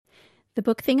The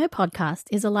Book Thingo podcast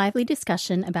is a lively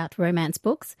discussion about romance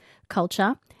books,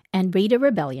 culture, and reader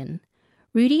rebellion.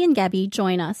 Rudy and Gabby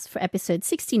join us for episode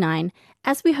 69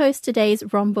 as we host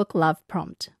today's Rom Book Love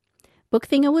Prompt. Book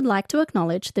Thingo would like to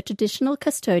acknowledge the traditional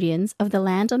custodians of the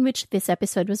land on which this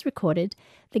episode was recorded,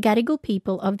 the Gadigal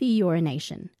people of the Eora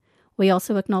Nation. We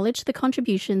also acknowledge the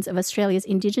contributions of Australia's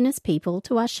Indigenous people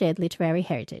to our shared literary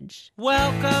heritage.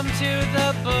 Welcome to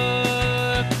the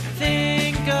Book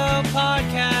Thingo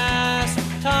podcast,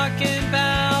 talking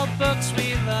about books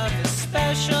we love,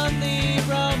 especially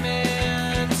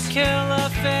romance. Kill a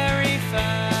fairy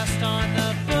fast on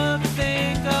the Book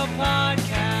Thingo podcast.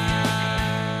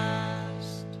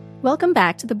 Welcome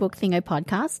back to the Book Thingo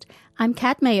podcast. I'm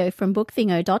Kat Mayo from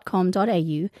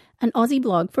bookthingo.com.au, an Aussie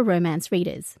blog for romance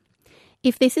readers.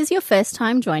 If this is your first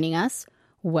time joining us,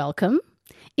 welcome.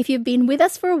 If you've been with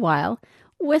us for a while,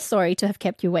 we're sorry to have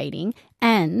kept you waiting,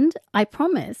 and I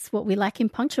promise what we lack in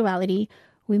punctuality,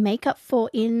 we make up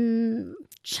for in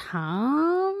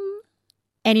charm.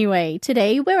 Anyway,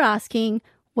 today we're asking,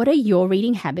 what are your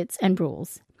reading habits and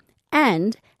rules?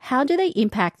 And how do they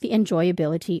impact the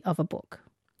enjoyability of a book?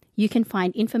 You can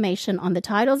find information on the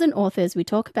titles and authors we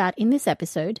talk about in this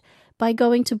episode by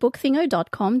going to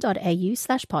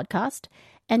bookthingo.com.au/podcast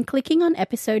and clicking on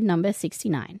episode number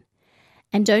 69.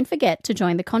 And don't forget to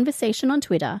join the conversation on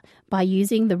Twitter by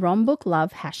using the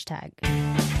RomBookLove hashtag.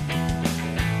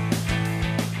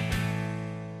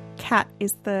 Kat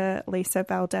is the Lisa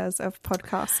Valdez of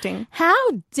podcasting. How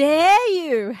dare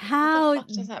you? How What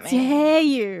the fuck does that mean? dare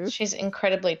you? She's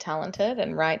incredibly talented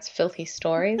and writes filthy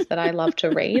stories that I love to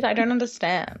read. I don't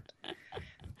understand.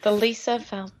 The Lisa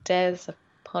Valdez of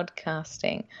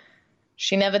podcasting.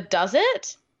 She never does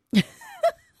it?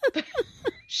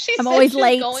 She I'm said always she's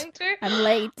late. going to? I'm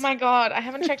late. Oh my God, I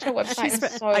haven't checked her website in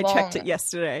so long. I checked it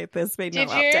yesterday. There's been no Did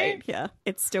you? update. Yeah,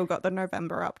 it's still got the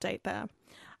November update there.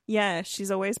 Yeah, she's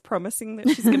always promising that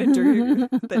she's going to do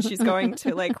that. She's going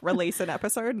to like release an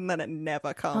episode, and then it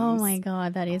never comes. Oh my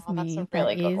God, that is Oh, me. that's a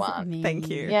really That good is one. me. Thank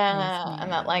you. Yeah, That is me.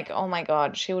 and that like, oh my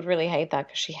God, she would really hate that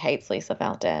because she hates Lisa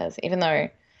Valdez, even though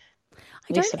I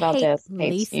Lisa don't hate Valdez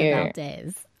hates Lisa you.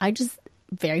 Valdez. I just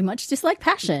very much dislike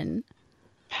Passion.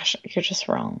 Passion, you're just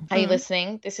wrong. Are you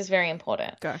listening? This is very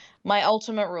important. Go. My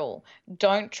ultimate rule: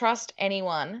 don't trust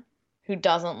anyone who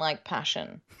doesn't like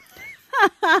Passion.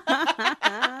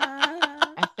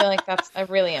 I feel like that's a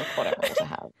really important rule to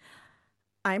have.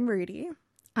 I'm Rudy.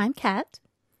 I'm Kat.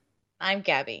 I'm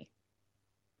Gabby.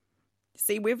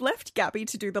 See, we've left Gabby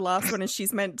to do the last one, and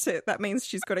she's meant to. That means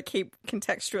she's got to keep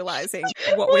contextualizing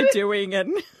what we're doing, and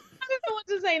I don't know what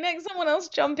to say next. Someone else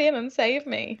jump in and save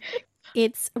me.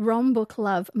 It's Rom Book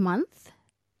Love Month,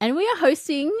 and we are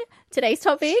hosting today's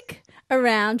topic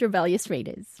around rebellious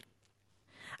readers.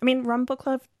 I mean, Rum Book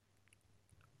Love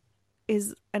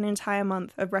is an entire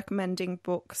month of recommending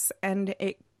books, and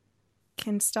it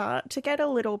can start to get a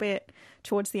little bit,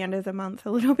 towards the end of the month,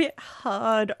 a little bit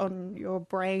hard on your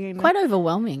brain. Quite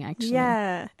overwhelming, actually.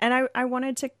 Yeah. And I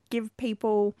wanted to give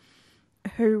people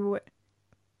who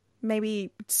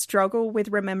maybe struggle with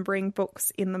remembering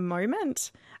books in the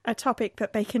moment a topic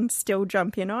that they can still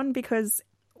jump in on, because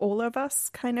all of us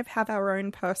kind of have our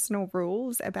own personal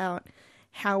rules about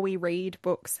how we read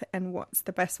books and what's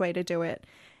the best way to do it.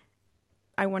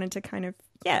 I wanted to kind of,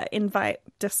 invite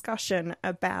discussion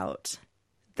about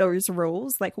those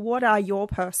rules. Like, what are your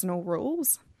personal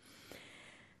rules?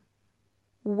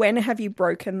 When have you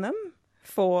broken them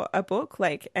for a book?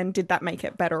 Like, and did that make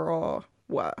it better or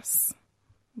worse?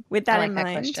 With that I like in that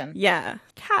mind, question. yeah.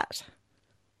 Kat,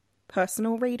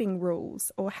 personal reading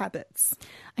rules or habits?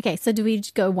 Okay, so do we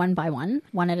just go one by one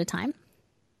at a time?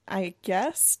 I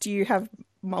guess. Do you have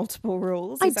multiple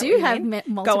rules? I Is that do what you have mean?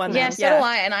 multiple. Go on Yeah, then. so do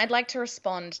I, and I'd like to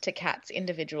respond to cats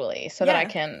individually so that I Yeah.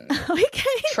 can Okay.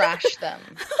 trash them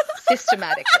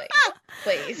systematically.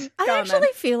 Please. I Go on actually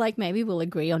then. feel like maybe we'll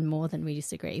agree on more than we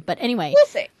disagree. But anyway, We'll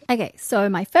see. okay, so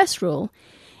my first rule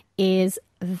is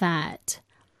that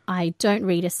I don't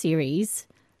read a series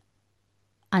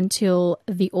until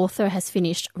the author has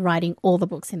finished writing all the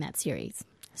books in that series.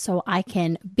 So I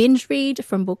can binge read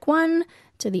from book one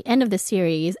to the end of the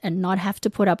series and not have to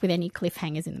put up with any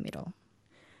cliffhangers in the middle.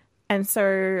 And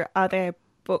so are there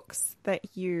books that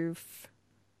you've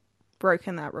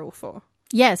broken that rule for?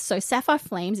 Yes, so Sapphire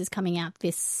Flames is coming out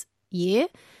this year,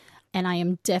 and I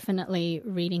am definitely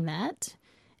reading that,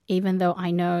 even though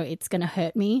I know it's going to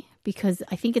hurt me because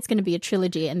I think it's going to be a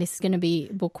trilogy and this is going to be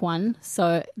book one.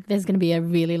 So there's going to be a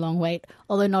really long wait,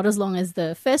 although not as long as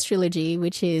the first trilogy,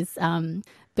 which is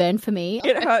Burn for Me.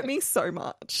 It hurt me so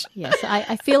much. Yes,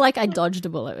 I feel like I dodged a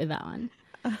bullet with that one.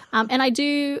 And I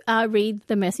do read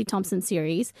the Mercy Thompson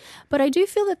series, but I do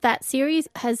feel that series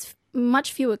has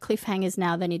much fewer cliffhangers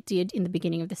now than it did in the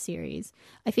beginning of the series.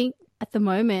 I think at the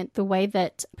moment, the way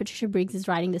that Patricia Briggs is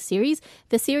writing the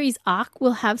series arc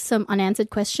will have some unanswered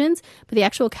questions, but the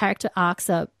actual character arcs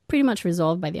are pretty much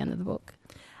resolved by the end of the book.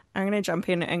 I'm going to jump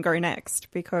in and go next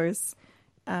because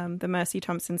the Mercy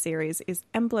Thompson series is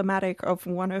emblematic of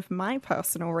one of my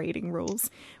personal reading rules.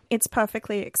 It's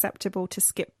perfectly acceptable to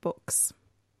skip books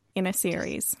in a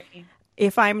series.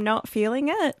 If I'm not feeling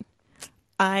it,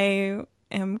 I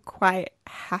am quite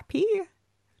happy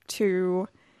to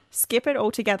skip it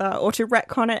altogether or to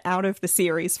retcon it out of the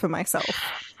series for myself.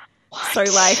 So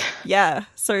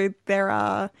so there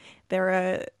are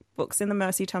books in the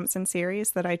Mercy Thompson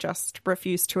series that I just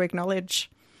refuse to acknowledge.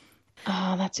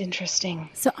 Oh, that's interesting.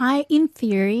 So in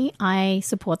theory, I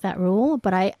support that rule,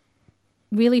 but I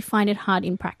really find it hard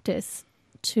in practice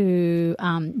to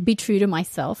be true to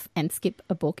myself and skip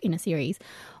a book in a series.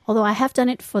 Although I have done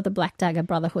it for the Black Dagger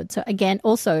Brotherhood. So again,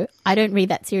 also, I don't read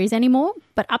that series anymore,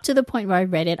 but up to the point where I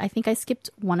read it, I think I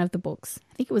skipped one of the books.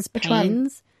 I think it was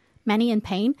Pain's, Manny and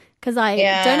Pain, because I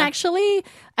don't actually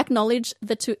acknowledge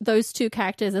those two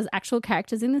characters as actual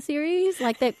characters in the series.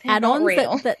 Like they're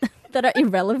add-ons that are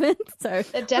irrelevant. So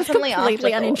they're definitely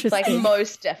completely uninteresting. uninteresting. Like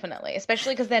most definitely,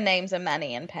 especially because their names are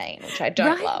Manny and Pain, which I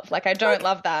don't love. Like I don't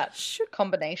love that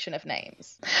combination of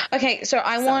names. Okay, so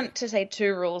I want to say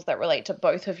 2 rules that relate to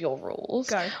both of your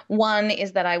rules. Go. One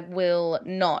is that I will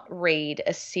not read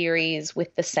a series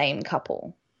with the same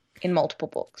couple in multiple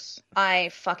books. I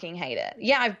fucking hate it.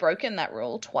 Yeah, I've broken that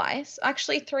rule twice.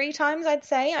 Actually, 3 times I'd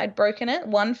say I'd broken it.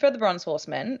 1 for the Bronze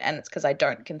Horseman, and it's because I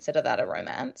don't consider that a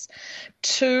romance.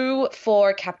 2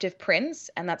 for Captive Prince,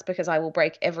 and that's because I will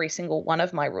break every single one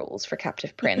of my rules for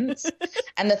Captive Prince.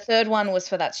 And the 3rd one was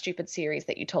for that stupid series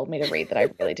that you told me to read that I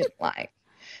really didn't like.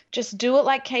 Just do it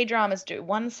like K-dramas do.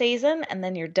 1 season and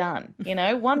then you're done.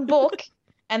 1 book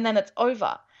and then it's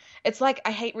over. It's like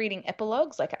I hate reading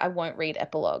epilogues. Like I won't read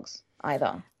epilogues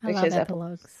either. I love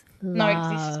epilogues. No,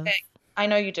 I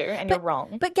know you do, and you're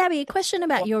wrong. But Gabby, a question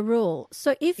about your rule.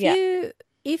 So if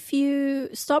you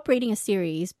stop reading a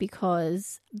series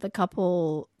because the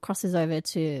couple crosses over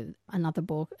to another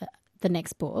book, the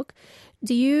next book,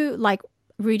 do you, like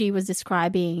Rudy was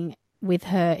describing with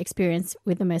her experience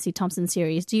with the Mercy Thompson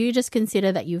series, do you just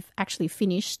consider that you've actually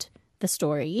finished the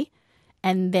story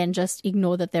and then just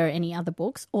ignore that there are any other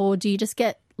books? Or do you just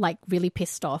get like really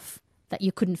pissed off that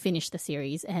you couldn't finish the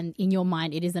series and in your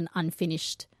mind it is an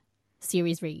unfinished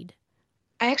series read?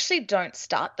 I actually don't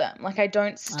start them. Like I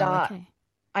don't start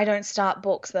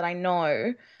books that I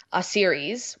know are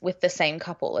series with the same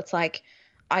couple. It's like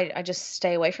I just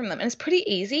stay away from them. And it's pretty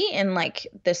easy in like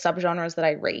the subgenres that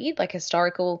I read, like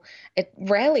historical. It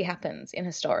rarely happens in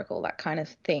historical, that kind of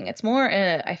thing. It's more,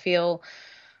 I feel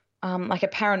like a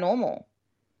paranormal.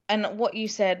 And what you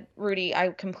said, Rudy, I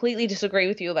completely disagree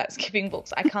with you about skipping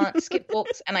books. I can't skip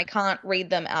books and I can't read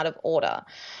them out of order.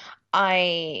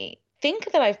 I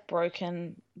think that I've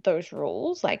broken those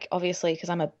rules, like obviously because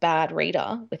I'm a bad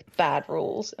reader with bad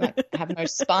rules and I have no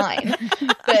spine.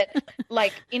 But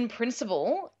like in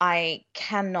principle, I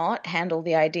cannot handle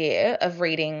the idea of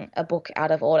reading a book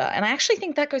out of order. And I actually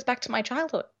think that goes back to my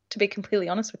childhood, to be completely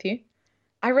honest with you.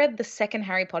 I read the second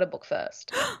Harry Potter book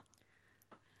first.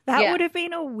 That would have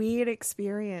been a weird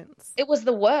experience. It was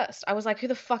the worst. I was like, who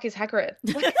the fuck is Hagrid?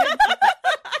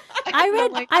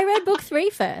 I read book 3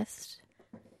 first.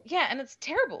 Yeah, and it's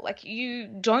terrible. Like, you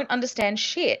don't understand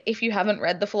shit if you haven't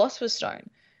read The Philosopher's Stone.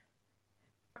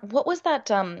 What was that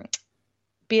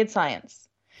Beard Science?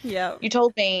 Yeah. You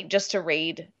told me just to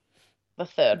read the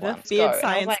third one. Beard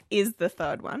Science is the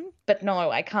third one. But no,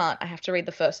 I can't. I have to read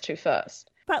the first 2 first.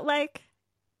 But like,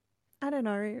 I don't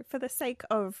know, for the sake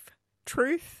of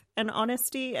truth and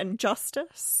honesty and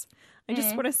justice, I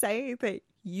just want to say that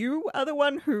you are the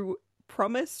one who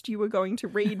promised you were going to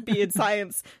read Beard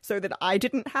Science so that I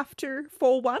didn't have to,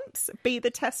 for once, be the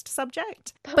test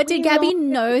subject. But did Gabby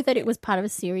know that it was part of a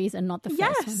series and not the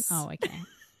first one? Oh, okay.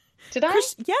 Did I?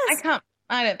 Yes.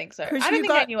 I don't think so. I don't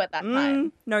think I knew at that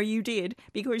time. No, you did,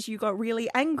 because you got really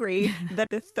angry that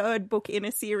the third book in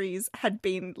a series had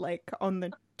been like on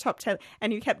the top 10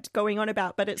 and you kept going on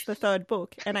about, but it's the third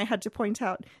book. And I had to point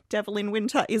out Devil in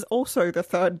Winter is also the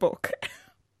third book.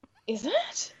 Is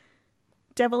it?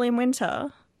 Devil in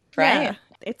Winter. Right. Yeah.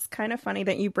 It's kind of funny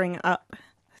that you bring up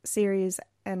series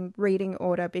and reading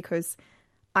order, because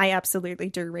I absolutely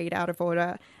do read out of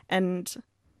order. And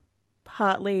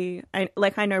partly,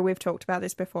 I know we've talked about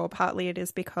this before, partly it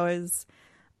is because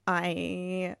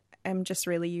I am just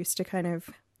really used to kind of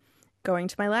going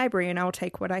to my library and I'll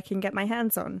take what I can get my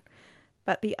hands on.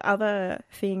 But the other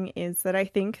thing is that I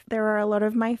think there are a lot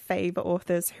of my fave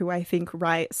authors who I think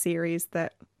write series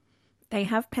that they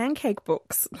have pancake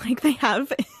books. Like they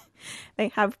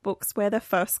have books where the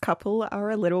first couple are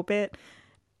a little bit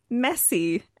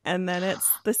messy, and then it's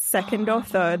the second or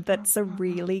third that's a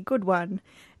really good one.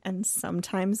 And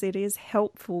sometimes it is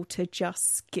helpful to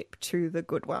just skip to the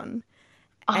good one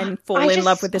and fall in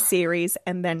love with the series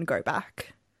and then go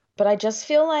back. But I just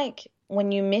feel like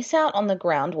when you miss out on the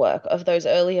groundwork of those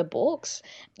earlier books,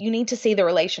 you need to see the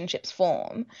relationships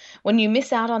form. When you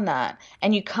miss out on that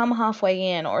and you come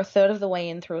halfway in or a third of the way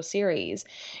in through a series,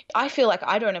 I feel like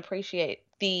I don't appreciate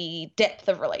the depth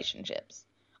of relationships.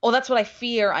 Or that's what I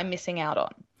fear I'm missing out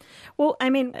on. Well, I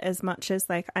mean, as much as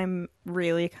like I'm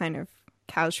really kind of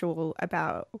casual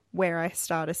about where I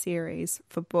start a series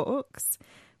for books,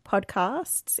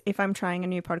 podcasts, if I'm trying a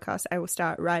new podcast, I will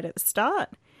start right at the start.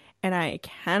 And I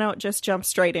cannot just jump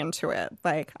straight into it.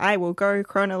 Like I will go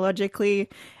chronologically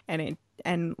and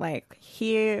like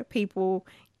hear people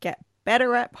get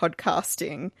better at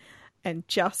podcasting and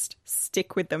just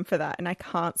stick with them for that. And I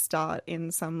can't start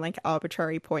in some like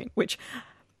arbitrary point, which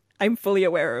I'm fully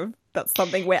aware of. That's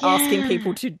something we're asking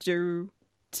people to do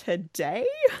today.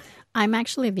 I'm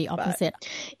actually the opposite.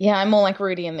 Yeah, I'm more like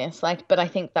Rudy in this, but I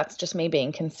think that's just me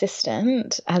being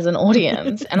consistent as an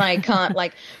audience. And I can't,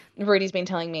 Rudy's been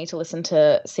telling me to listen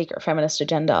to Secret Feminist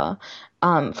Agenda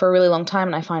for a really long time,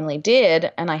 and I finally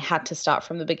did, and I had to start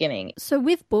from the beginning. So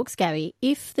with books, Gabby,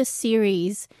 if the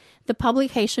series, the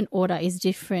publication order is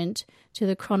different to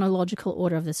the chronological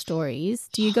order of the stories,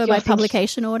 do you go by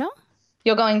publication order?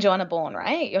 You're going Joanna Bourne,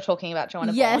 right? You're talking about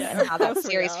Joanna Bourne and how that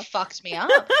series fucked me up.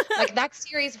 That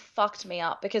series fucked me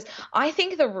up because I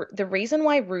think the reason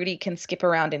why Rudy can skip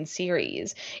around in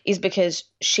series is because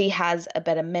she has a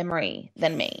better memory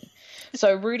than me.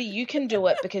 So, Rudy, you can do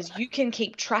it because you can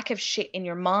keep track of shit in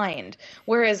your mind,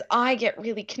 whereas I get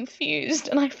really confused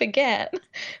and I forget.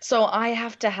 So I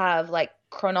have to have,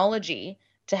 chronology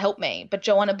to help me. But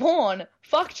Joanna Bourne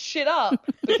fucked shit up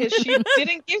because she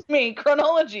didn't give me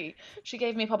chronology. She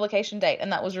gave me publication date,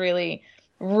 and that was really,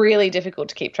 really difficult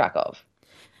to keep track of.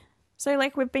 So,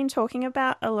 we've been talking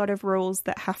about a lot of rules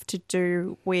that have to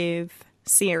do with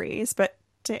series, but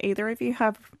do either of you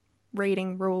have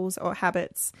reading rules or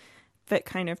habits that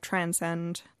kind of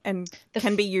transcend and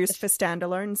can be used for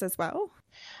standalones as well?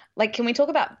 Can we talk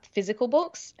about physical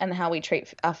books and how we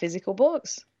treat our physical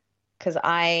books? Because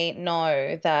I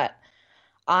know that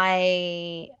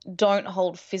I don't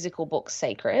hold physical books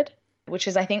sacred, which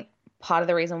is, I think, part of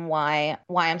the reason why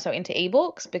I'm so into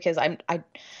ebooks, because I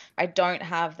don't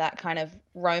have that kind of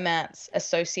romance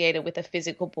associated with a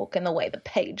physical book and the way the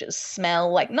pages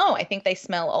smell. No, I think they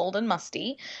smell old and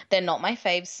musty. They're not my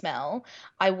fave smell.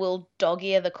 I will dog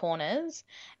ear the corners,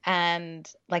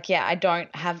 and I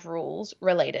don't have rules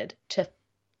related to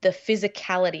the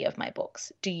physicality of my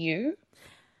books. Do you?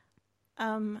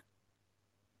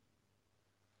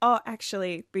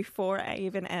 Actually, before I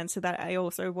even answer that, I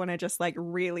also want to just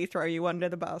really throw you under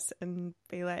the bus and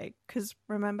be because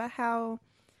remember how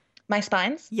my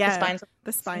spines? Yeah,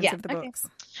 the spines of the books.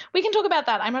 We can talk about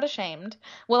that. I'm not ashamed.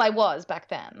 Well, I was back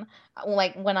then.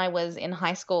 When I was in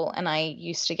high school and I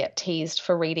used to get teased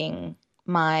for reading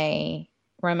my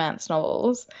romance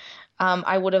novels,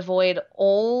 I would avoid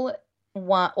all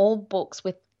books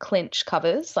with clinch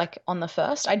covers on the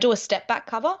first. I do a step back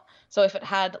cover, so if it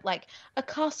had a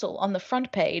castle on the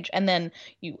front page and then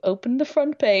you open the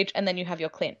front page and then you have your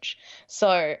clinch,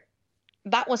 so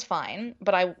that was fine.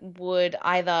 But I would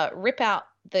either rip out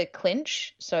the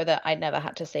clinch so that I never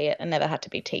had to see it and never had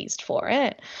to be teased for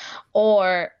it,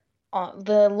 or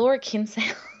the Laura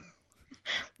Kinsale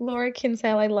Laura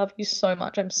Kinsale, I love you so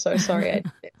much. I'm so sorry I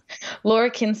did this. Laura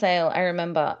Kinsale, I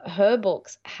remember her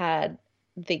books had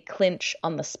the clinch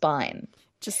on the spine.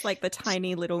 Just the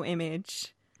tiny little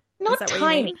image. Not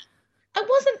tiny.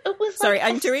 It was sorry,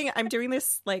 I'm doing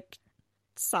this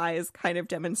size kind of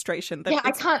demonstration that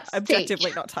I can't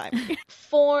objectively not tiny.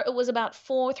 It was about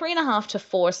 3.5 to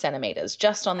 4 centimeters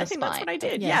just on the spine. That's what I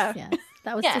did. Yes, yeah.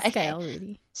 That was the scale,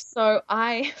 really. So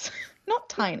not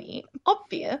tiny,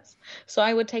 obvious. So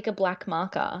I would take a black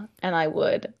marker and I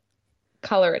would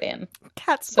color it in.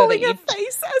 Kat's pulling a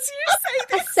face as you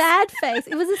say this. A sad face.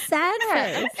 It was a sad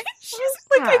face. She's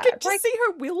I could just see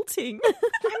her wilting.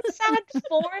 I'm sad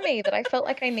for me that I felt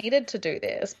like I needed to do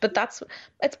this, but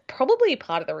it's probably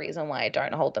part of the reason why I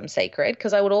don't hold them sacred,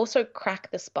 because I would also crack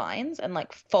the spines and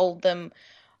fold them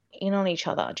in on each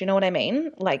other. Do you know what I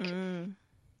mean?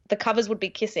 The covers would be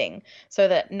kissing so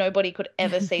that nobody could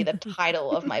ever see the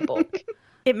title of my book.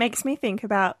 It makes me think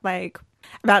about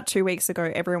about 2 weeks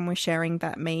ago, everyone was sharing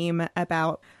that meme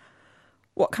about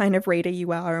what kind of reader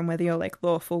you are and whether you're like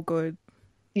lawful good,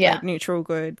 like neutral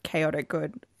good, chaotic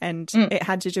good, and it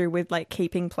had to do with like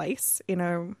keeping place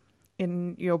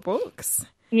in your books.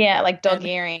 Yeah, like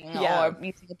dog-earing or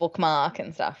using a bookmark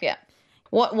and stuff. Yeah.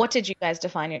 What did you guys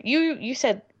define it? You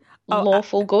said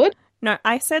lawful good? No,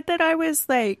 I said that I was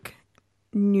like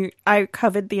I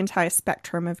covered the entire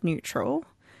spectrum of neutral.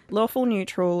 Lawful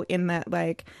neutral in that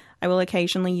like I will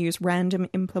occasionally use random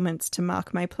implements to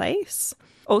mark my place.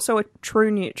 Also a true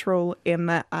neutral in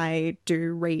that I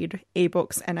do read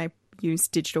ebooks and I use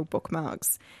digital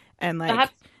bookmarks. And like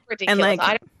that's ridiculous. And, like,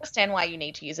 I don't understand why you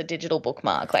need to use a digital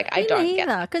bookmark. Like I don't get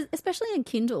it. Because especially in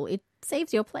Kindle, it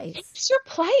saves your place. It's your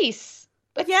place.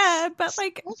 But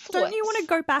like don't you want to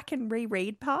go back and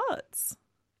reread parts?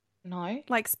 No.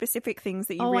 Like specific things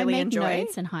that you really enjoy. I make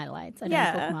notes and highlights. I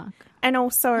don't bookmark. And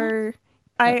also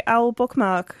I'll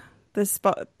bookmark the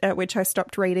spot at which I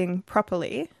stopped reading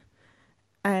properly.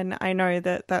 And I know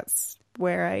that that's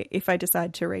where if I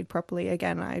decide to read properly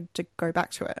again, I to go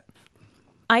back to it.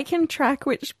 I can track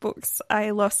which books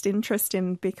I lost interest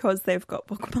in because they've got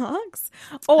bookmarks,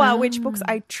 or which books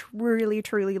I truly,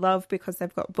 truly love because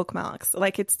they've got bookmarks.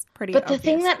 Like, it's pretty obvious. The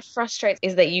thing that frustrates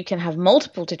is that you can have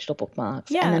multiple digital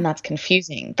bookmarks, and then that's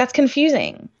confusing. That's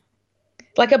confusing.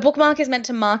 Like, a bookmark is meant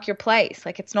to mark your place.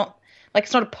 Like, it's not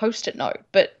a Post-it note,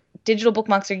 but digital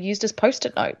bookmarks are used as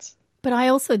Post-it notes. But I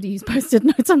also use Post-it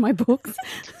notes on my books.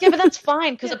 Yeah, but that's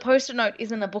fine because a Post-it note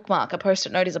isn't a bookmark. A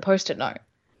Post-it note is a Post-it note.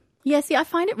 Yeah, see, I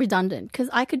find it redundant because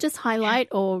I could just highlight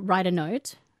or write a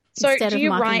note. So do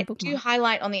you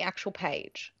highlight on the actual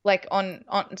page? Like not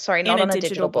on a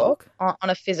digital book, on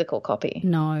a physical copy?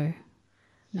 No.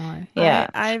 Yeah.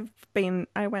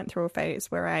 I went through a phase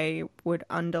where I would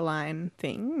underline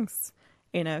things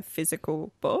in a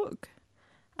physical book.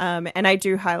 And I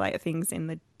do highlight things in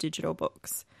the digital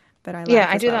books that I like. Yeah,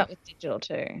 I do that with digital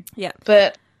too. Yeah.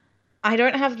 But I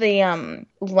don't have the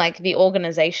the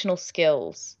organizational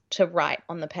skills to write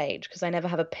on the page because I never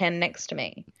have a pen next to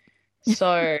me.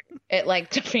 So it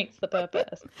defeats the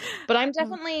purpose. But I'm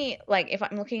definitely if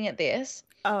I'm looking at this,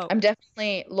 I'm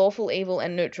definitely lawful evil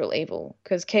and neutral evil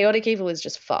because chaotic evil is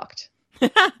just fucked.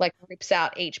 Rips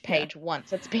out each page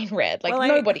once it's been read.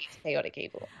 Nobody is chaotic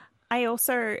evil. I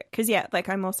also, because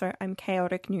I'm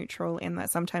chaotic neutral in that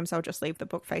sometimes I'll just leave the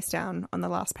book face down on the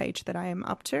last page that I am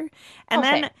up to. And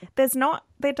then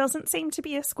there doesn't seem to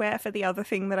be a square for the other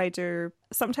thing that I do.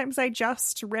 Sometimes I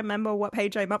just remember what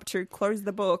page I'm up to, close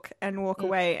the book and walk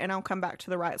away, and I'll come back to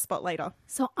the right spot later.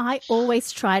 So I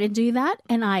always try to do that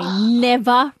and I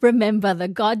never remember the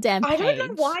goddamn page. I don't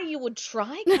know why you would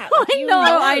try, Kat.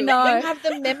 I know. You have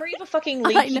the memory of a fucking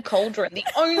leaky cauldron. The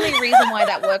only reason why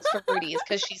that works for Rudy is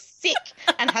because she's sick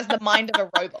and has the mind of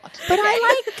a robot. But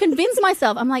I convince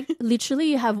myself. I'm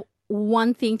literally you have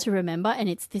one thing to remember and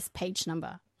it's this page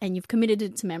number and you've committed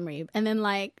it to memory. And then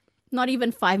not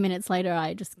even 5 minutes later,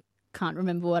 I just can't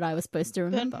remember what I was supposed to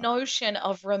remember. The notion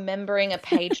of remembering a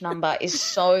page number is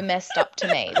so messed up to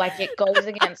me. It goes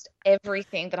against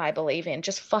everything that I believe in.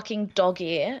 Just fucking dog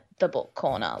ear the book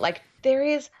corner.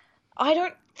 I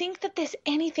don't think that there's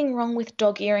anything wrong with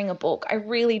dog earing a book. I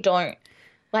really don't.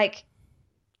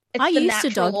 I used to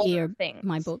dog ear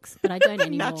my books, but I don't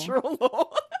anymore. Natural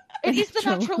law. It is the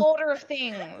natural order of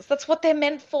things. That's what they're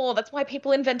meant for. That's why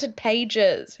people invented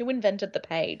pages. Who invented the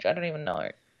page? I don't even know.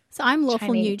 So I'm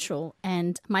lawful neutral,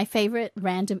 and my favorite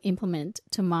random implement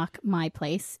to mark my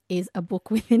place is a book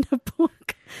within a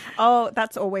book. Oh,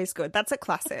 that's always good. That's a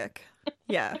classic.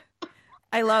 Yeah.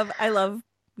 I love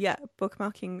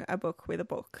bookmarking a book with a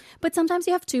book. But sometimes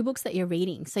you have two books that you're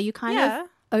reading, so you kind of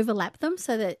overlap them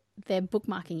so that they're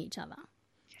bookmarking each other.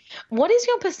 What is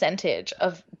your percentage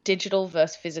of digital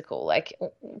versus physical?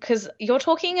 Because we're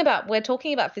talking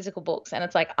about physical books, and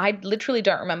it's I literally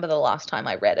don't remember the last time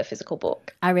I read a physical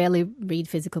book. I rarely read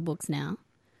physical books now.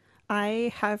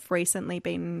 I have recently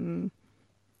been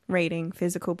reading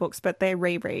physical books, but they're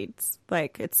rereads.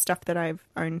 It's stuff that I've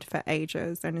owned for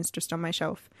ages and is just on my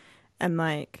shelf. And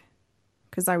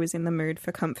because I was in the mood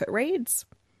for comfort reads.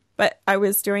 But I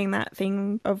was doing that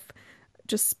thing of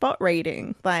just spot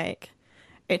reading.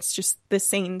 It's just the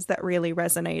scenes that really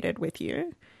resonated with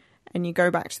you. And you go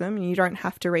back to them and you don't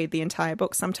have to read the entire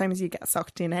book. Sometimes you get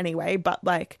sucked in anyway, but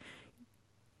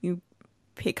you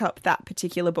pick up that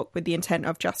particular book with the intent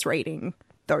of just reading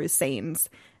those scenes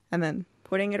and then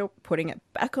putting it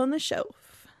back on the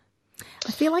shelf.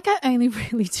 I feel like I only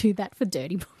really do that for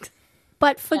dirty books.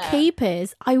 But for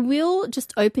keepers, I will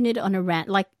just open it on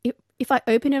a if I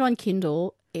open it on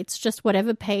Kindle, it's just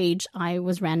whatever page I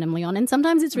was randomly on. And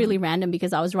sometimes it's really random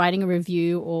because I was writing a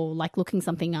review or looking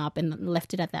something up and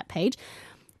left it at that page.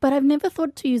 But I've never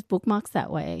thought to use bookmarks that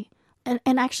way.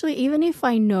 And actually, even if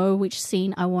I know which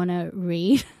scene I want to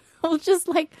read, I'll just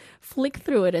like flick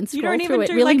through it and scroll You don't through even it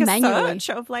do really like a manually. search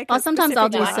of like Oh, sometimes I'll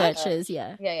do specific- searches,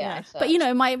 yeah. Yeah. But you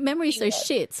know, my memory's so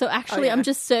shit. So actually, yeah. I'm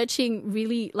just searching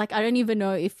really, like, I don't even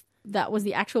know if that was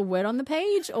the actual word on the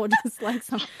page or just like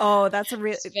some Oh, that's a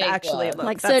real. Vague Actually, word. look,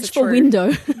 like that's search a for true-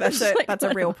 window. That's a that's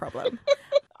a real problem.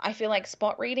 I feel like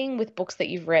spot reading with books that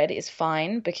you've read is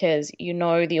fine because you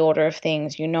know the order of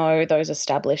things, you know those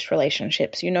established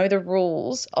relationships, you know the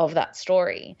rules of that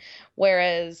story.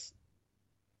 Whereas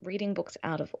reading books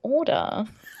out of order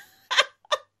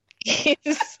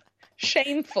is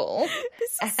shameful.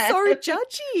 This is so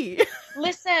judgy.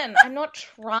 Listen, I'm not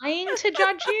trying to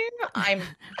judge you. I'm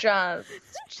just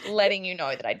letting you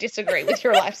know that I disagree with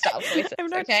your lifestyle choices. I'm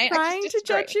not okay? trying to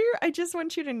judge you. I just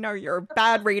want you to know you're a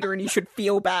bad reader and you should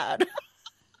feel bad.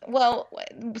 Well,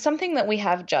 something that we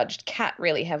have judged Kat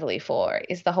really heavily for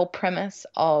is the whole premise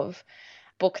of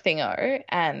Book Thingo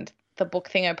and the Book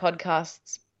Thingo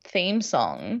podcast's theme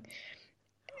song.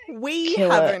 We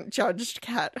Killer. haven't judged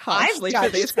Kat harshly for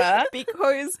judged this her.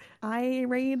 because I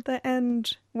read the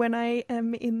end when I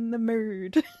am in the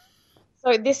mood.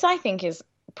 So this, I think, is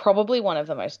probably one of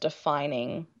the most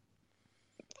defining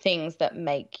things that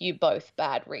make you both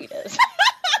bad readers.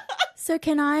 So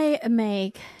can I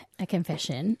make a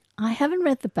confession? I haven't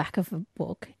read the back of a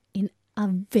book in a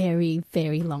very,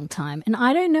 very long time. And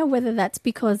I don't know whether that's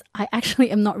because I actually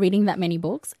am not reading that many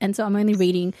books. And so I'm only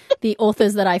reading the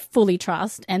authors that I fully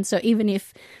trust. And so even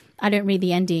if I don't read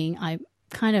the ending, I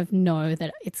kind of know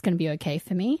that it's going to be okay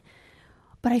for me.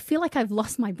 But I feel like I've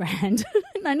lost my brand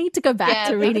and I need to go back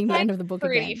to reading the end of the book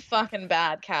pretty again. fucking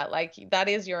bad, Kat. Like, that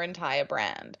is your entire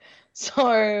brand.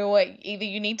 So either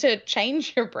you need to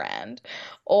change your brand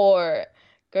or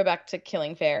go back to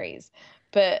Killing Fairies.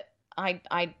 But I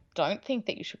don't think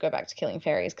that you should go back to Killing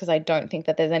Fairies because I don't think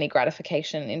that there's any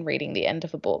gratification in reading the end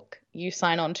of a book. You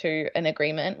sign on to an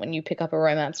agreement when you pick up a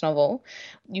romance novel.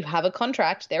 You have a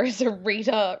contract. There is a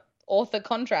reader-author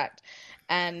contract.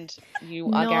 And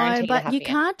you are guaranteed a but happy you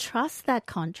can't trust that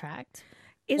contract.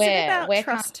 Is it about Where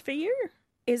trust for you?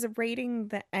 Is reading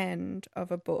the end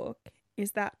of a book,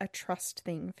 is that a trust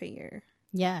thing for you?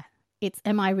 Yeah. It's,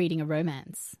 am I reading a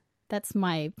romance? That's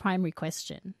my primary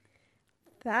question.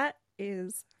 That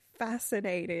is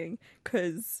fascinating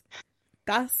because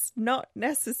that's not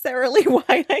necessarily why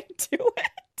I do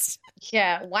it.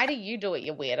 Yeah, why do you do it,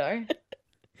 you weirdo?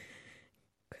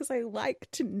 Because I like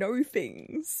to know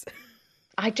things.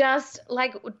 I just,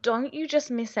 like, don't you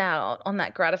just miss out on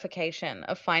that gratification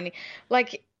of finding,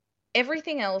 like,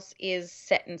 everything else is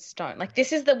set in stone. Like,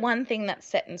 this is the one thing that's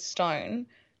set in stone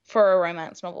for a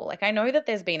romance novel. Like, I know that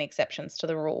there's been exceptions to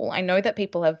the rule. I know that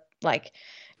people have, like,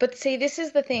 but see, this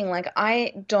is the thing. Like,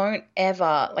 I don't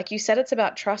ever, like you said, it's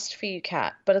about trust for you,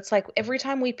 Kat, but it's like every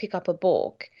time we pick up a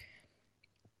book,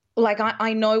 like,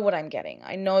 I know what I'm getting.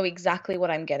 I know exactly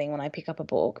what I'm getting when I pick up a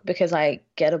book because I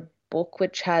get a book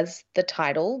which has the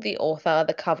title, the author,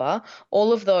 the cover.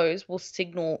 All of those will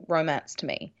signal romance to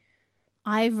me.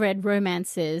 I've read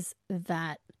romances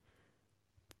that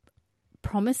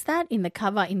promised that in the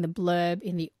cover, in the blurb,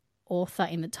 in the author,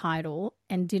 in the title,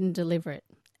 and didn't deliver it.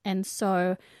 And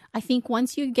so I think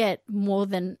once you get more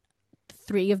than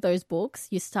 3 of those books,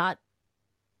 you start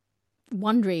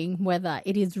wondering whether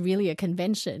it is really a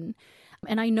convention.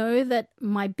 And I know that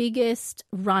my biggest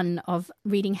run of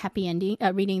reading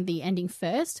reading the ending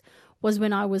first was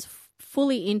when I was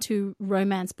fully into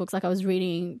romance books. Like I was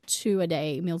reading 2 a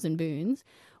day, Mills and Boons,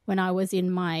 when I was in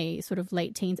my sort of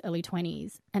late teens, early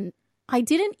 20s. And I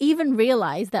didn't even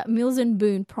realize that Mills and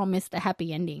Boon promised a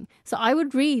happy ending. So I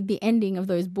would read the ending of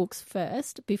those books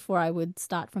first before I would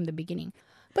start from the beginning.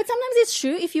 But sometimes it's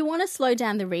true if you want to slow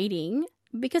down the reading,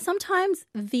 because sometimes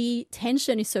the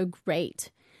tension is so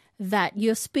great that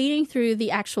you're speeding through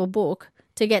the actual book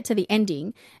to get to the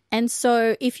ending. And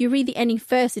so if you read the ending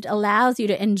first, it allows you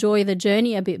to enjoy the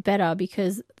journey a bit better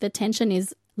because the tension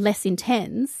is less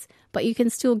intense, but you can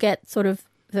still get sort of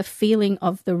the feeling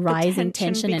of the rising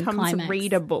tension and climax.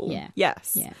 Readable. Yeah.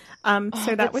 Yes. Yeah.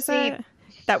 So that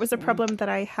was a problem that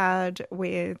I had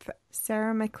with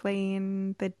Sarah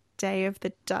MacLean, The Day of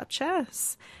the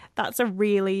Duchess. That's a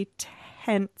really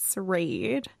tense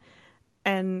read.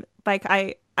 And like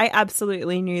I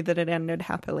absolutely knew that it ended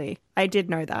happily. I did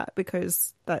know that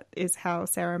because that is how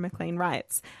Sarah MacLean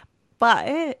writes.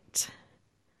 But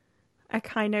I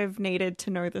kind of needed to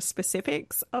know the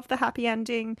specifics of the happy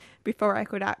ending before I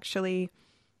could actually...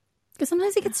 Because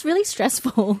sometimes it gets really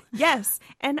stressful. Yes.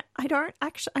 And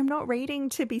I'm not reading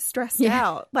to be stressed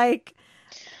out. Like,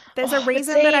 there's a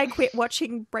reason that I quit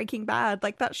watching Breaking Bad.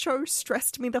 Like, that show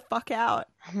stressed me the fuck out.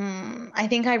 I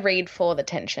think I read for the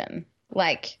tension.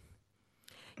 Like,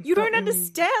 you don't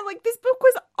understand. Like, this book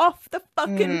was off the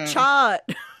fucking chart.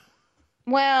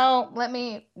 Well, let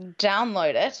me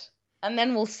download it and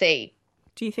then we'll see.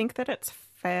 Do you think that it's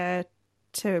fair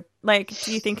to, like,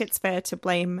 do you think it's fair to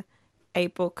blame a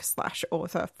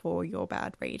book/author for your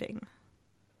bad reading?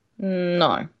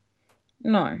 No.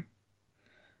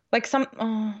 Like,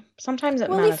 sometimes it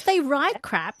Well, matters. if they write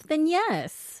crap, then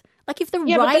yes. Like, if the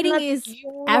Yeah, but then writing that's- is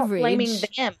you're average. not blaming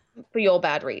them for your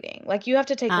bad reading. Like, you have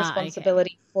to take okay.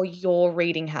 responsibility for your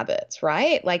reading habits,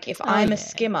 right? Like, if I'm a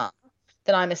skimmer,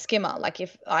 then I'm a skimmer. Like,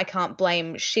 if I can't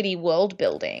blame shitty world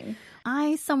building.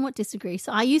 I somewhat disagree.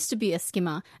 So I used to be a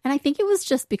skimmer, and I think it was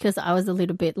just because I was a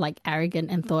little bit like arrogant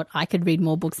and thought I could read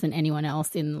more books than anyone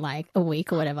else in like a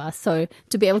week or whatever. So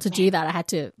to be able to do that, I had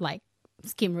to like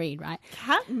skim read, right?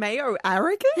 Cat Mayo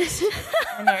arrogant?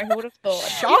 I know, who would have thought?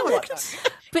 Shocked.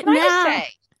 But Can I now, just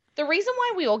say, the reason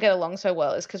why we all get along so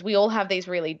well is because we all have these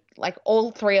really, like,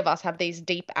 all three of us have these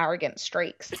deep, arrogant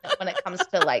streaks when it comes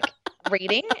to, like,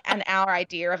 reading and our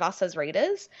idea of us as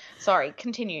readers. Sorry,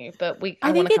 continue, but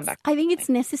I want to come back. I think it's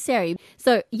necessary.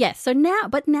 So, yes. So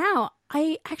now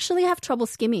I actually have trouble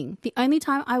skimming. The only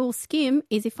time I will skim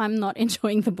is if I'm not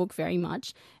enjoying the book very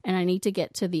much and I need to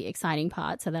get to the exciting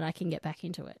part so that I can get back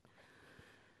into it.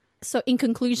 So in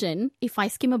conclusion, if I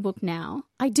skim a book now,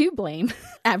 I do blame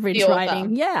average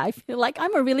writing. Yeah, I feel like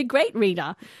I'm a really great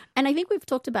reader. And I think we've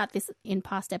talked about this in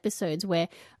past episodes where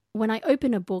when I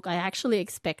open a book, I actually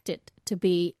expect it to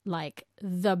be like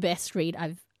the best read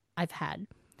I've had.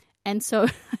 And so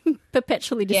I'm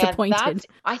perpetually disappointed.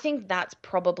 I think that's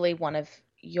probably one of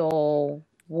your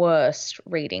worst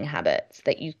reading habits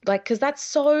that you like, because that's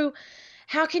so,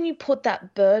 how can you put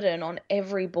that burden on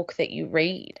every book that you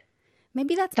read?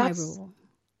 Maybe that's my rule.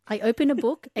 I open a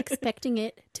book expecting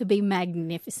it to be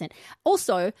magnificent.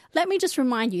 Also, let me just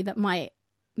remind you that my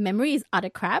memory is utter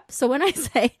crap. So when I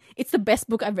say it's the best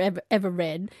book I've ever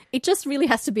read, it just really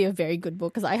has to be a very good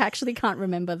book because I actually can't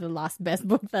remember the last best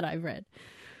book that I've read.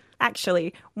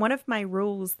 Actually, one of my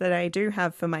rules that I do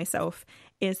have for myself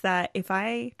is that if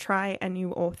I try a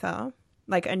new author,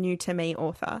 like a new to me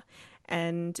author,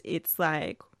 and it's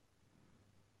like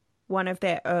one of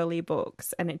their early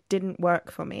books and it didn't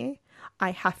work for me,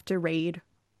 I have to read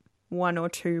one or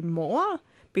two more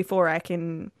before I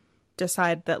can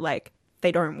decide that like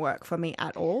they don't work for me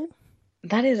at all.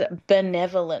 That is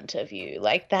benevolent of you.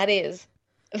 Like, that is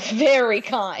very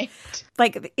kind.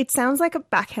 Like, it sounds like a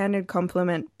backhanded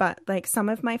compliment, but like some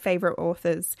of my favorite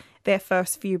authors, their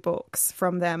first few books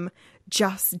from them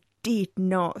just did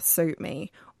not suit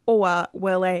me or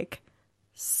were like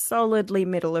solidly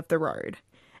middle of the road.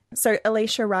 So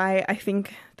Alicia Rai, I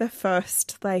think the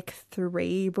first like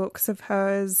 3 books of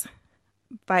hers,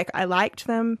 like I liked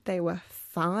them. They were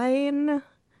fine.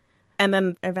 And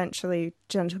then eventually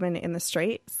Gentleman in the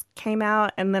Streets came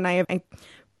out, and then I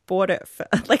bought it for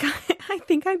like I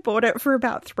think I bought it for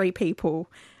about 3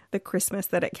 people the Christmas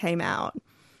that it came out,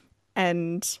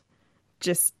 and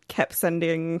just kept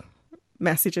sending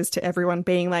messages to everyone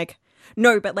being like,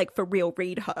 no, but like for real,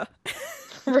 read her.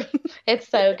 It's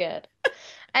so good.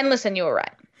 And listen, you were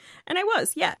right. And I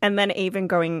was, yeah. And then even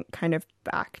going kind of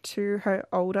back to her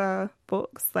older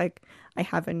books, like I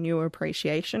have a new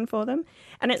appreciation for them.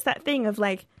 And it's that thing of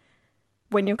like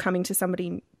when you're coming to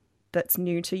somebody that's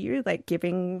new to you, like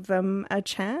giving them a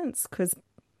chance because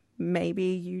maybe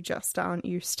you just aren't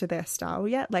used to their style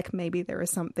yet. Like maybe there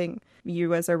is something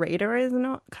you as a reader is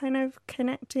not kind of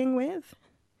connecting with.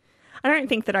 I don't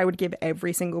think that I would give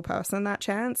every single person that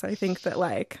chance. I think that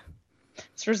like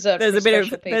it's reserved there's for a bit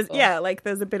special of people.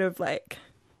 there's a bit of like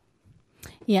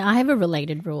I have a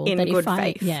related rule in that good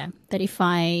faith. if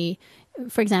I,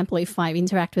 for example, if I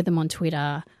interact with them on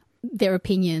Twitter, their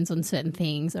opinions on certain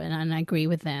things and I agree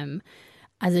with them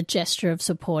as a gesture of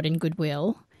support and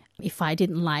goodwill. If I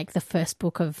didn't like the first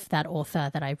book of that author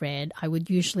that I read, I would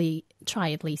usually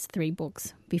try at least 3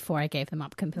 books before I gave them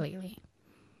up completely.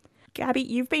 Gabby,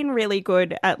 you've been really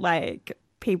good at like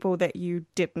people that you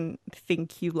didn't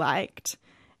think you liked.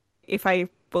 If I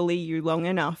bully you long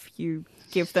enough, you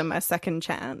give them a second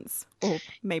chance, or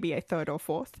maybe a third or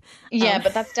fourth. Yeah,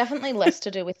 but that's definitely less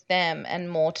to do with them and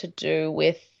more to do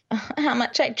with how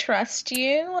much I trust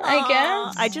you, I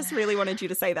guess. I just really wanted you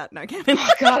to say that. No, Kevin.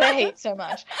 Oh, God, I hate so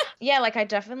much. Yeah, like I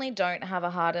definitely don't have a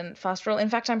hard and fast rule. In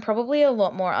fact, I'm probably a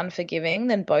lot more unforgiving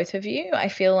than both of you. I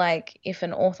feel like if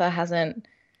an author hasn't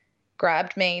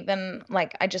grabbed me, then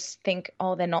like I just think,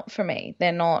 oh, they're not for me.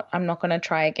 I'm not going to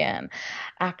try again.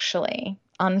 Actually,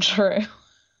 untrue.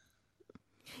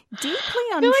 Deeply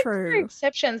I feel like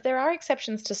untrue. there are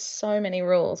exceptions to so many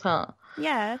rules, huh?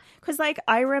 Yeah, because like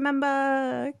I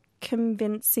remember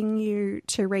convincing you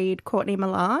to read Courtney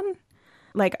Milan,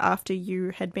 like after you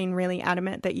had been really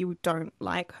adamant that you don't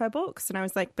like her books. And I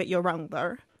was like, but you're wrong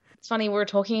though. It's funny, we were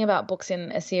talking about books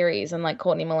in a series, and like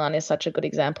Courtney Milan is such a good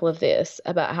example of this,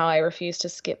 about how I refuse to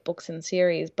skip books in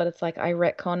series, but it's like I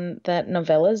retcon that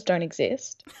novellas don't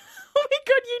exist. Oh my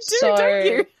God, you do, don't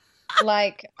you?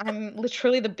 Like, I'm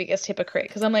literally the biggest hypocrite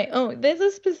because I'm like, oh, there's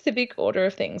a specific order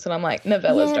of things, and I'm like,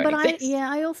 novellas don't exist.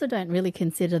 I also don't really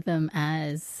consider them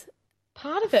as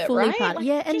part of it, fully right? Part. Like,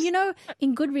 yeah, and just, you know,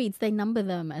 in Goodreads they number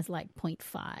them as like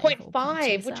 0.5.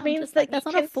 0.5, which means that that's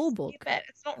not a full book.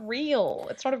 It's not real.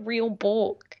 It's not a real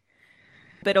book.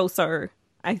 But also,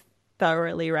 I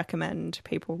thoroughly recommend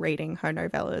people reading her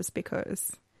novellas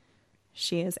because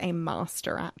she is a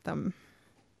master at them.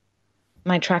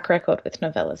 My track record with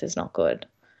novellas is not good.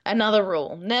 Another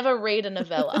rule, never read a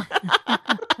novella.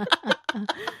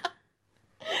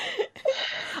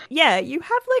 Yeah, you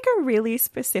have like a really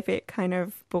specific kind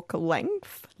of book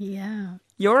length. Yeah.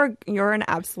 You're an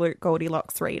absolute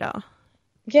Goldilocks reader.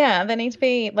 Yeah, they need to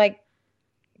be like,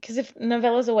 because if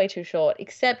novellas are way too short,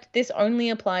 except this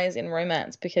only applies in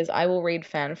romance because I will read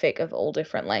fanfic of all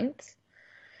different lengths.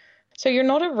 So you're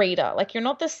not a reader. Like, you're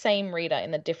not the same reader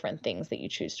in the different things that you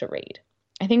choose to read.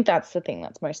 I think that's the thing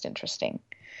that's most interesting.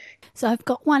 So I've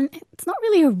got one. It's not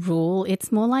really a rule.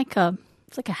 It's more like a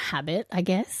habit, I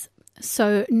guess.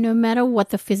 So no matter what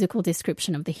the physical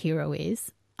description of the hero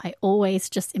is, I always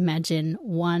just imagine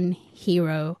one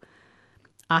hero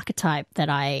archetype that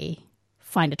I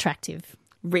find attractive.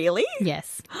 Really?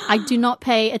 Yes. I do not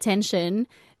pay attention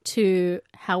to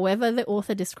however the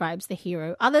author describes the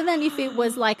hero, other than if it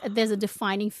was like there's a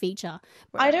defining feature.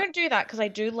 I don't do that because I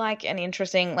do like an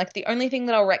interesting, like the only thing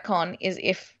that I'll retcon is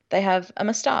if they have a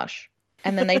moustache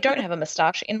and then they don't have a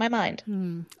moustache in my mind.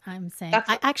 I'm saying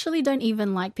I actually don't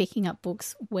even like picking up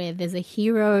books where there's a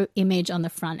hero image on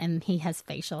the front and he has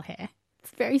facial hair.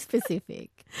 It's very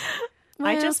specific.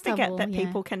 I just forget that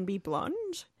people can be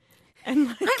blonde. And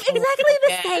like, I'm exactly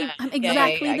the same. I'm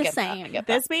exactly the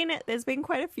same. There's been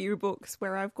quite a few books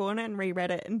where I've gone and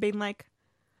reread it and been like,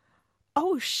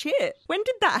 oh shit, when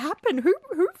did that happen? Who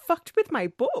fucked with my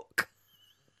book?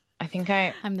 I think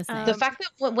I'm the same. The fact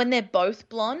that when they're both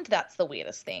blonde, that's the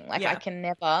weirdest thing. Like, I can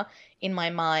never in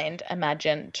my mind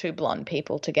imagine two blonde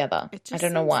people together. I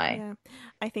don't know why. Yeah.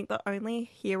 I think the only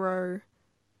hero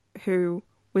who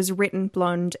was written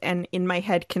blonde and in my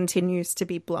head continues to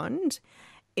be blonde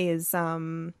is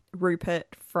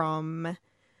Rupert from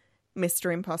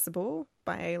Mr. Impossible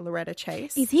by Loretta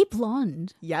Chase. Is he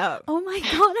blonde? Yeah. Oh my God,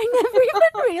 I never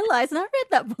even realised. And I read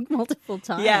that book multiple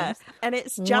times. Yeah. And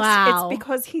it's just, it's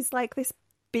because he's like this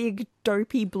big,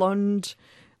 dopey blonde.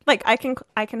 Like, I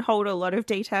can hold a lot of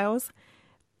details.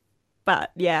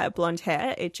 But yeah, blonde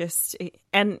hair,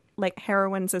 and like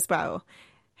heroines as well.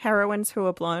 Heroines who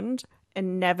are blonde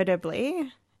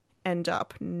inevitably end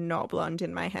up not blonde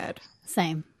in my head.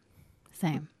 Same.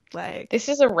 Like, this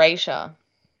is erasure.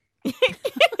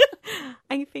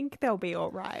 I think they'll be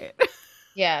all right.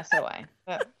 Yeah, so I.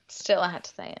 But still, I had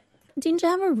to say it. Didn't you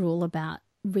have a rule about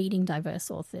reading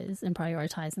diverse authors and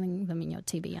prioritizing them in your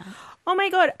TBR? Oh my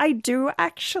God, I do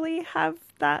actually have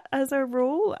that as a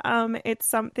rule. It's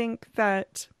something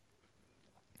that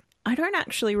I don't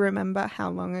actually remember how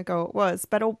long ago it was,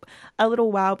 but a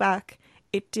little while back,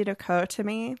 it did occur to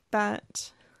me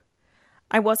that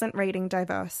I wasn't reading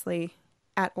diversely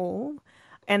at all.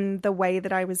 And the way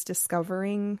that I was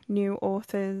discovering new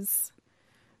authors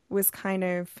was kind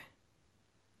of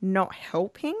not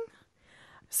helping.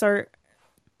 So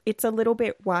it's a little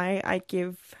bit why I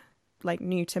give like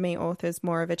new to me authors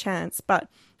more of a chance. But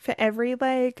for every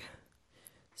like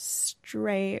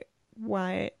straight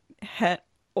white het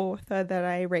author that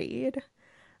I read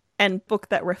and book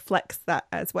that reflects that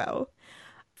as well,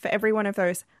 for every one of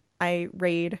those, I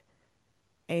read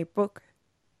a book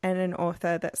and an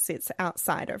author that sits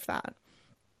outside of that.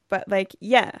 But like,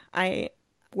 yeah, I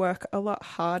work a lot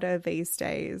harder these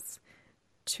days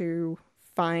to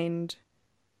find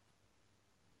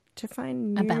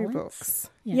new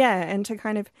books. Yeah, and to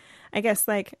kind of, I guess,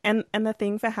 like, and the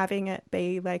thing for having it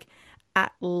be like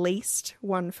at least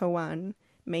 1-for-1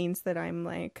 means that I'm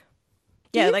like,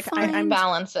 I'm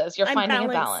balances. You're finding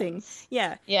balancing. A balance.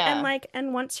 Yeah. And like,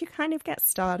 and once you kind of get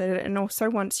started, and also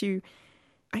once you,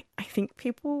 I think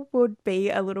people would be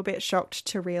a little bit shocked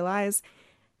to realize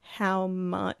how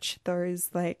much those,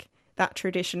 like, that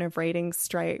tradition of reading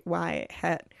straight white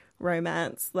het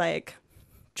romance, like,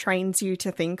 trains you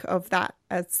to think of that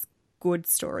as good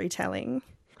storytelling,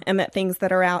 and that things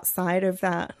that are outside of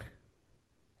that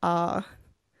are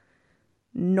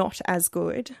not as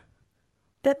good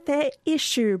that they're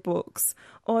issue books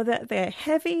or that they're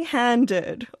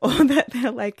heavy-handed or that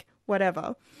they're like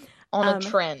whatever. On a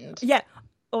trend. Yeah,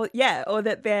 or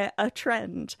that they're a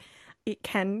trend. It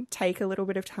can take a little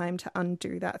bit of time to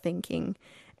undo that thinking.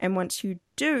 And once you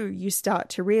do, you start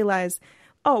to realize,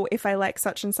 oh, if I like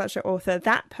such and such an author,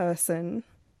 that person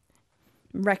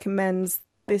recommends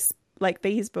this, like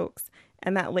these books,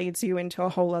 and that leads you into a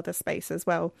whole other space as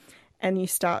well. And you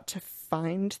start to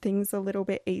find things a little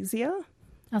bit easier.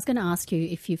 I was going to ask you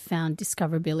if you found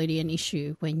discoverability an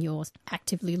issue when you're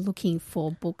actively looking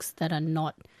for books that are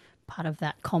not part of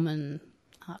that common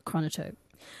chronotype.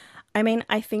 I mean,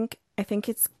 I think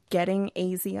it's getting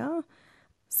easier.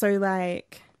 So,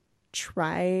 like,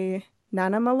 try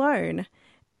Nana Malone.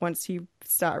 Once you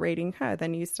start reading her,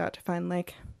 then you start to find,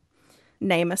 like,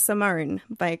 Naima Simone.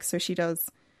 Like, so she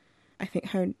does, I think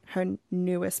her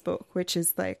newest book, which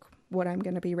is, like, what I'm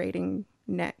going to be reading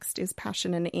next, is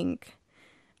Passion and Ink.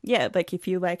 Yeah, like, if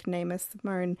you like Naima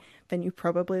Simone, then you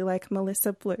probably like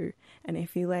Melissa Blue. And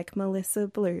if you like Melissa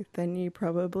Blue, then you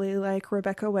probably like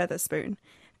Rebecca Weatherspoon.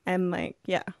 And, like,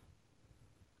 yeah.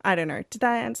 I don't know. Did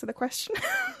that answer the question?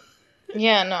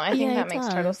 Yeah, no, I think that makes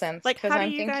total sense. Like, how do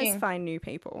you guys find new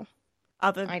people?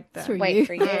 Other than wait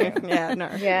for you. Yeah, no.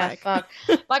 Yeah, fuck.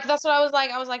 Like, that's what I was like.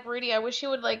 I was like, Rudy, I wish you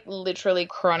would, like, literally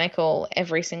chronicle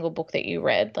every single book that you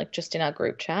read, like, just in our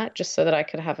group chat, just so that I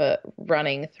could have a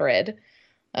running thread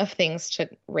of things to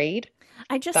read.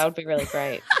 That would be really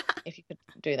great if you could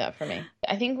do that for me.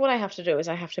 I think what I have to do is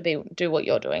I have to do what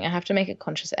you're doing. I have to make a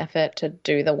conscious effort to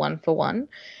do the 1-for-1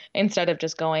 instead of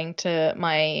just going to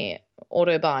my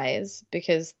auto buys,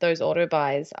 because those auto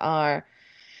buys are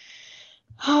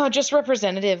just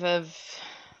representative of,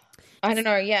 I don't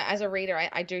know. Yeah, as a reader,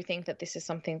 I do think that this is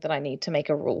something that I need to make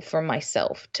a rule for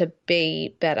myself to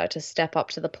be better, to step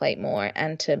up to the plate more,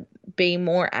 and to be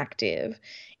more active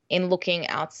in looking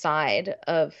outside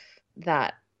of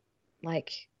that,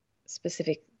 like,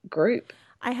 specific group.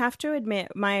 I have to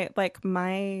admit, my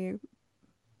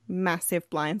massive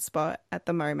blind spot at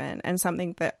the moment, and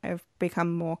something that I've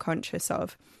become more conscious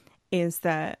of, is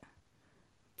that,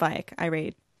 like, I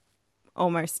read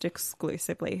almost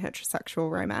exclusively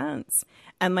heterosexual romance,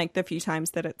 and, like, the few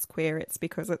times that it's queer, it's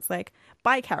because it's, like,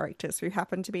 by characters who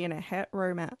happen to be in a het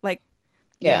romance. Like,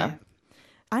 yeah.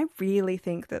 I really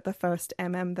think that the first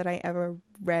that I ever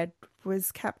read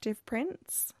was Captive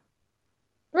Prince.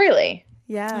 Really?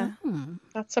 Yeah.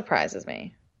 That surprises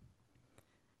me.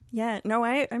 Yeah. No,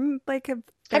 I'm like a...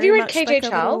 Have you read KJ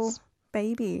Charles?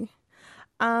 Baby.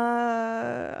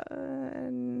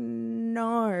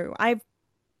 No.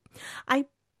 I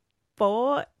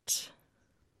bought...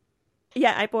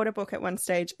 Yeah, I bought a book at one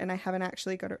stage and I haven't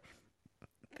actually got it.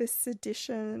 This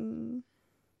edition...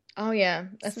 Oh, yeah.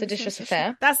 A Seditious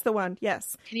Affair. That's the one,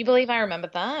 yes. Can you believe I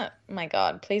remembered that? Oh, my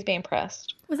God. Please be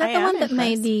impressed. Was that the one that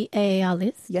made the AAR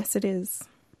list? Yes, it is.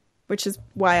 Which is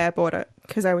why I bought it,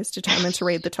 because I was determined to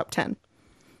read the top 10.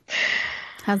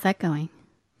 How's that going?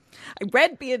 I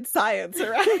read Beard Science, all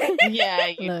right? Yeah,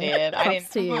 you did. I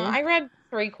didn't. I read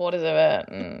 3/4 of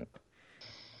it.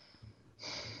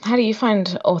 How do you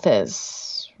find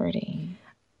authors, Rudy?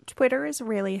 Twitter is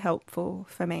really helpful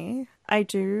for me. I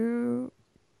do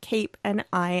keep an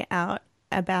eye out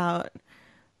about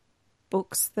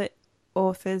books that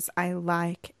authors I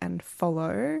like and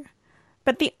follow.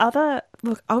 But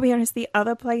I'll be honest, the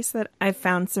other place that I've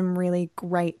found some really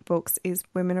great books is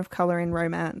Women of Colour in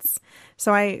Romance.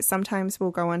 So I sometimes will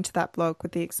go onto that blog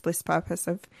with the explicit purpose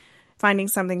of finding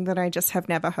something that I just have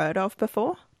never heard of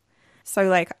before. So,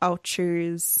 like, I'll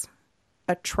choose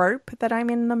a trope that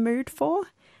I'm in the mood for,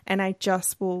 and I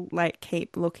just will, like,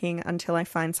 keep looking until I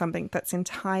find something that's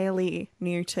entirely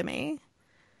new to me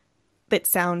that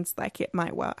sounds like it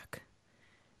might work.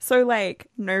 So, like,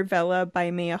 Novella by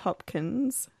Mia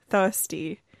Hopkins,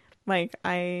 Thirsty. Like,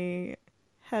 I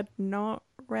had not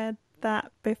read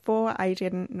that before. I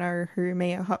didn't know who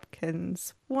Mia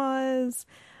Hopkins was.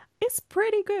 It's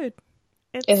pretty good.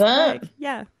 Is it? Like,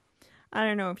 yeah. I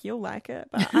don't know if you'll like it,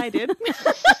 but I did.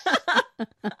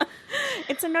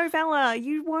 It's a novella.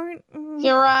 You won't...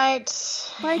 You're right.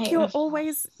 Like, you're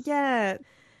always... Yeah.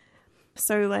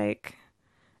 So, like...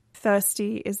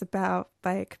 Thirsty is about,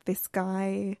 like, this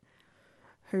guy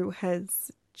who has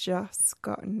just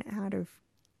gotten out of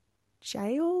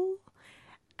jail,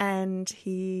 and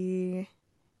he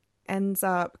ends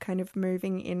up kind of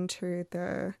moving into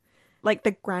the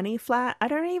granny flat. I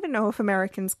don't even know if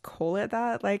Americans call it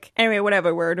that. Like, anyway,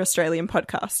 whatever. We're an Australian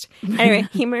podcast. Anyway,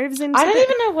 he moves into I don't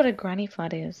even know what a granny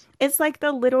flat is. It's like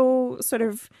the little sort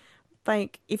of,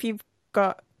 like, if you've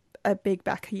got a big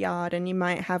backyard and you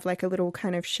might have like a little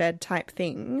kind of shed type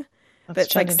thing. that's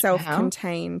turned like into a house?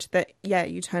 self-contained, that, yeah,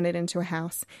 you turn it into a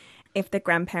house. If the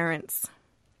grandparents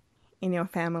in your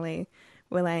family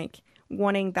were like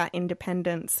wanting that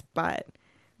independence but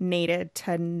needed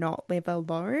to not live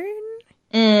alone,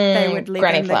 they would live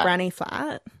in the granny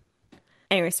flat.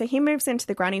 Anyway, so he moves into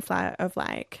the granny flat of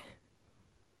like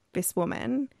this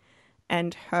woman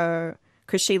and her,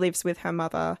 because she lives with her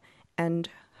mother and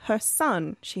her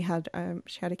son. She had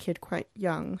a kid quite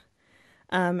young.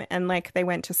 And like they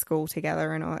went to school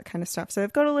together and all that kind of stuff. So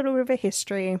they've got a little bit of a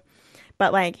history,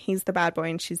 but like he's the bad boy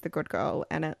and she's the good girl,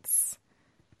 and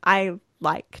I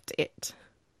liked it.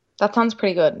 That sounds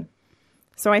pretty good.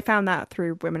 So I found that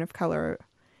through Women of Color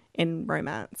in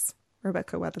Romance,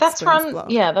 Rebecca Weatherspoon's That's run, blog.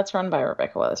 yeah, that's run by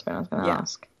Rebecca Weatherspoon. I was going to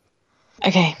ask.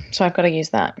 Okay, so I've got to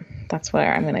use that. That's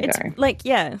where I'm going to go. Like,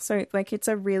 yeah, so like it's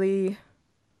a really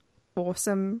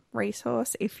awesome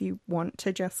resource if you want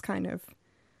to just kind of,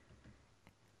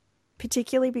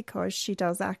 particularly because she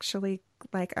does actually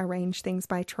like arrange things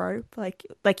by trope. Like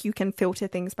you can filter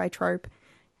things by trope.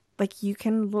 Like you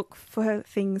can look for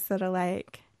things that are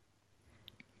like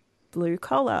blue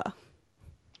collar.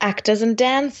 Actors and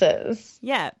dancers.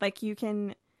 Yeah, like you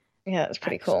can. Yeah, that's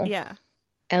pretty cool. Yeah.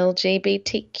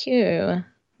 LGBTQ.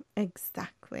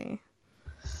 Exactly.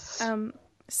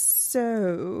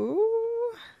 So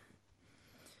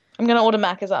I'm going to order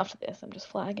Macca's after this. I'm just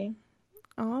flagging.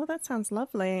 Oh, that sounds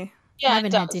lovely. I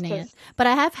haven't had dinner yet, but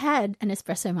I have had an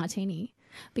espresso martini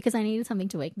because I needed something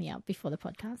to wake me up before the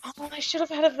podcast. Oh, I should have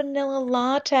had a vanilla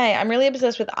latte. I'm really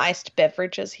obsessed with iced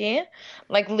beverages here.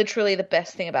 Like literally the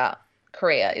best thing about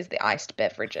Korea is the iced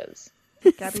beverages.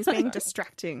 Gabby's being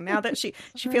distracting. Now that she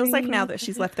feels like now that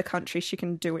she's left the country, she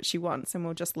can do what she wants, and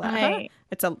we'll just let her.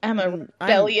 I'm a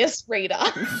rebellious reader.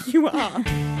 You are.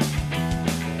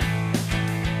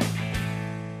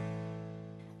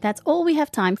 That's all we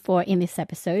have time for in this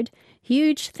episode.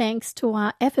 Huge thanks to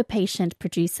our ever-patient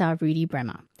producer, Rudy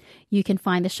Bremer. You can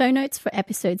find the show notes for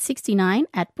episode 69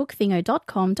 at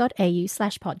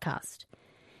bookthingo.com.au/podcast.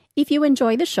 If you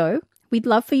enjoy the show, we'd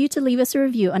love for you to leave us a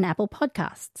review on Apple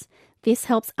Podcasts. This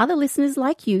helps other listeners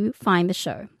like you find the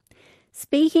show.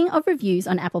 Speaking of reviews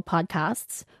on Apple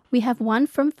Podcasts, we have one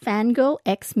from Fangirl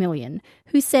X Million,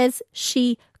 who says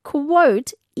she,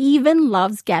 quote, even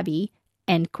loves Gabby,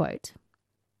 end quote.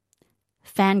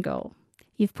 Fangirl,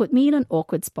 you've put me in an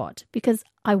awkward spot because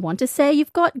I want to say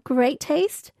you've got great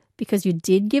taste because you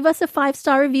did give us a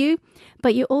 5-star review,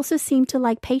 but you also seem to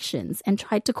like Patience and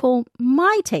tried to call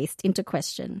my taste into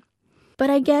question. But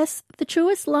I guess the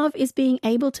truest love is being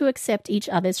able to accept each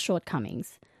other's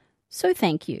shortcomings. So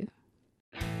thank you.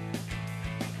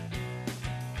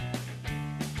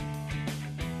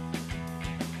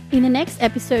 In the next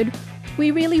episode,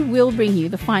 we really will bring you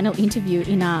the final interview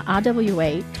in our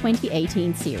RWA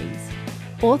 2018 series.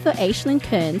 Author Aislinn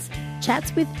Kearns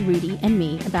chats with Rudy and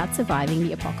me about surviving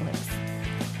the apocalypse.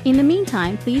 In the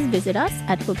meantime, please visit us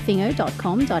at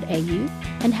bookthingo.com.au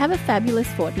and have a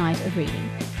fabulous fortnight of reading.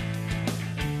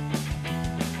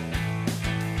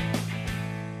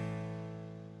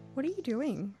 What are you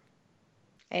doing?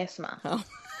 ASMR. Oh.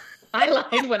 I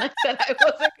lied when I said I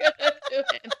wasn't going to do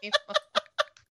it anymore.